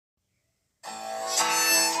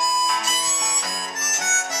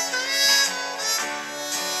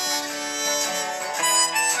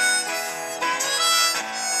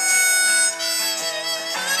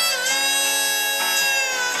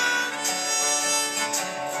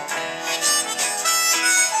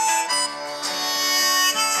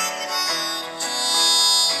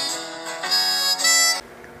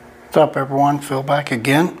What's up everyone, Phil back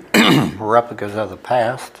again. Replicas of the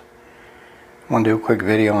past. I want to do a quick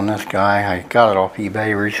video on this guy. I got it off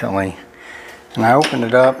eBay recently and I opened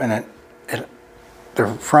it up and the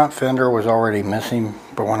front fender was already missing,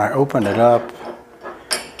 but when I opened it up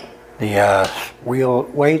the wheel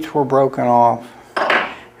weights were broken off,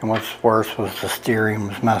 and what's worse was the steering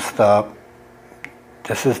was messed up.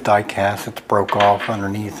 This is die cast, it's broke off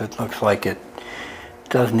underneath. It looks like it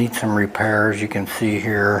does need some repairs. You can see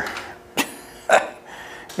here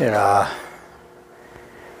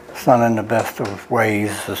it's not in the best of ways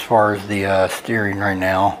as far as the steering right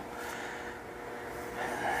now.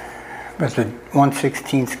 But the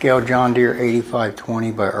 1/16 scale John Deere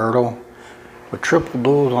 8520 by Ertl with triple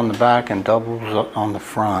duals on the back and doubles on the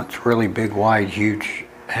front. It's really big, wide, huge,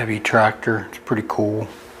 heavy tractor. It's pretty cool.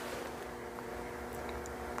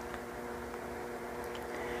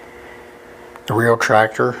 The real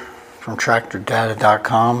tractor from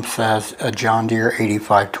tractordata.com says a John Deere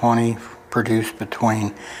 8520 produced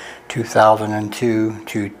between 2002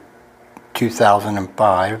 to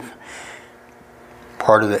 2005,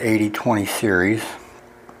 part of the 8020 series.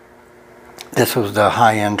 This was the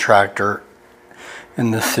high-end tractor in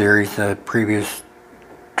this series. The previous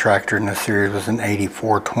tractor in this series was an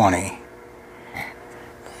 8420. I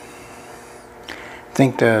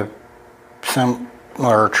think the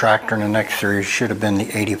similar tractor in the next series should have been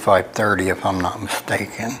the 8530 if I'm not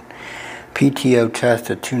mistaken. PTO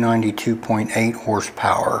tested 292.8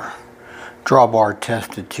 horsepower. Drawbar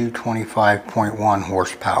tested 225.1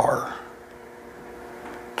 horsepower.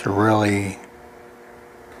 It's a really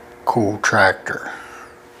cool tractor.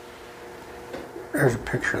 There's a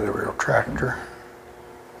picture of the real tractor.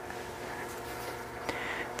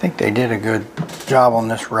 I think they did a good job on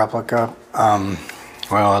this replica.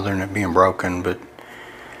 Well, other than it being broken, but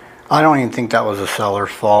I don't even think that was the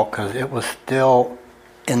seller's fault because it was still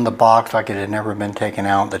in the box like it had never been taken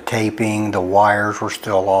out. The taping, the wires were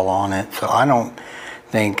still all on it. So I don't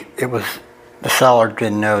think it was, the seller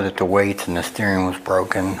didn't know that the weights and the steering was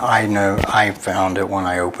broken. I know I found it when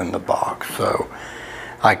I opened the box, so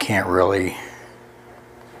I can't really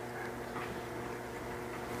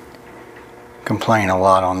complain a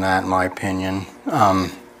lot on that in my opinion.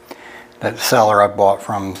 That seller I bought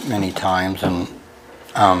from many times, and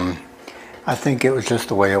I think it was just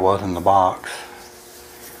the way it was in the box.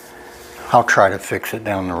 I'll try to fix it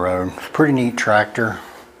down the road. It's a pretty neat tractor.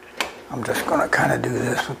 I'm just going to kind of do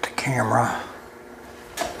this with the camera.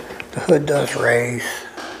 The hood does raise.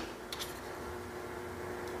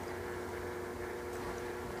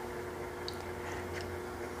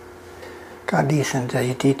 Got decent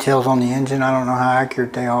details on the engine. I don't know how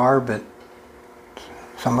accurate they are, but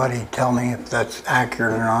somebody tell me if that's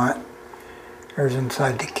accurate or not. There's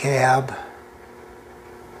inside the cab.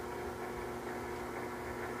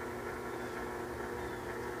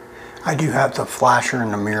 I do have the flasher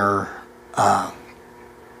and the mirror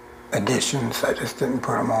additions. I just didn't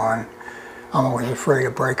put them on. I'm always afraid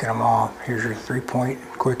of breaking them off. Here's your 3-point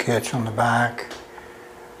quick hitch on the back.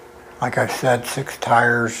 Like I said, 6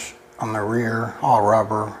 tires on the rear, all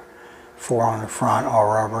rubber. 4 on the front, all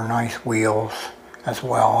rubber. Nice wheels as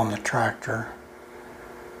well on the tractor.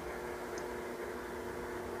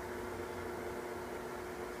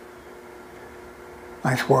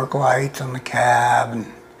 Nice work lights on the cab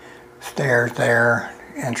and stairs there,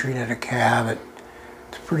 entry to the cab.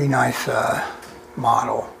 It's a pretty nice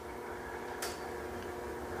model.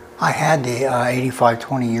 I had the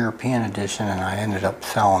 8520 European edition and I ended up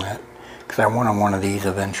selling it because I wanted one of these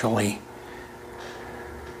eventually.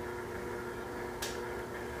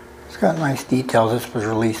 It's got nice details. This was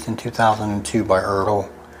released in 2002 by Ertl.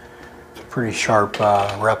 It's a pretty sharp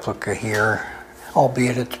replica here,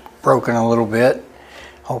 albeit it's broken a little bit.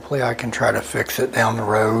 Hopefully I can try to fix it down the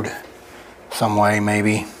road some way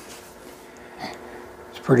maybe.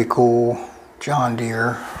 It's pretty cool. John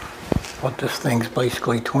Deere. But this thing's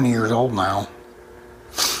basically 20 years old now.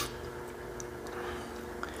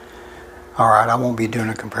 Alright, I won't be doing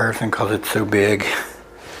a comparison because it's so big.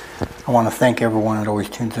 I want to thank everyone that always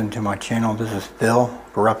tunes into my channel. This is Phil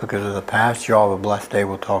for Replicas of the Past. You all have a blessed day.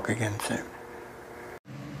 We'll talk again soon.